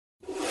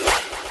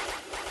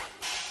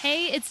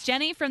Hey, it's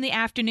Jenny from the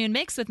Afternoon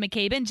Mix with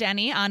McCabe and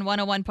Jenny on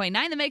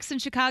 101.9 The Mix in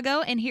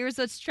Chicago, and here's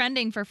what's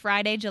trending for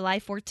Friday,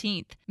 July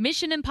 14th.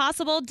 Mission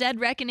Impossible Dead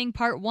Reckoning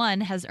Part 1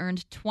 has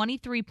earned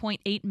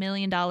 $23.8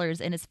 million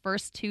in its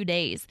first 2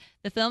 days.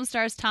 The film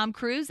stars Tom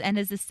Cruise and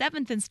is the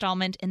 7th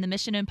installment in the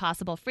Mission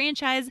Impossible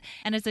franchise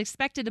and is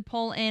expected to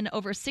pull in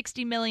over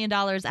 $60 million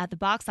at the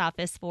box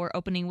office for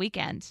opening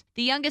weekend.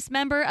 The youngest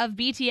member of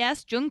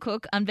BTS,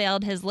 Jungkook,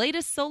 unveiled his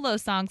latest solo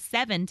song,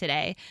 Seven,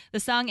 today. The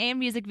song and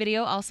music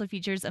video also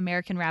features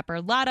American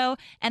rapper Lotto,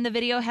 and the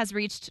video has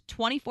reached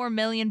 24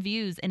 million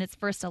views in its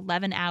first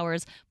 11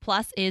 hours,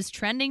 plus is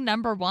trending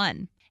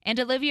 #1. And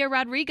Olivia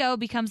Rodrigo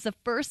becomes the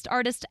first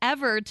artist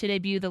ever to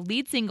debut the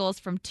lead singles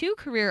from 2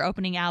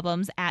 career-opening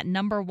albums at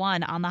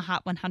 #1 on the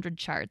Hot 100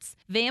 charts.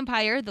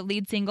 Vampire, the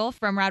lead single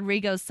from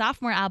Rodrigo's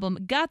sophomore album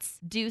Guts,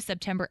 due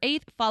September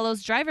 8th,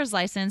 follows Driver's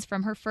License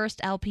from her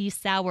first LP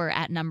Sour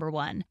at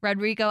 #1.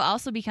 Rodrigo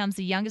also becomes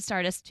the youngest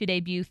artist to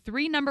debut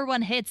 3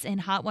 #1 hits in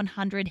Hot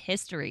 100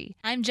 history.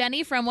 I'm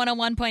Jenny from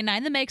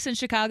 101.9 The Mix in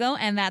Chicago,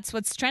 and that's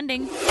what's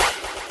trending.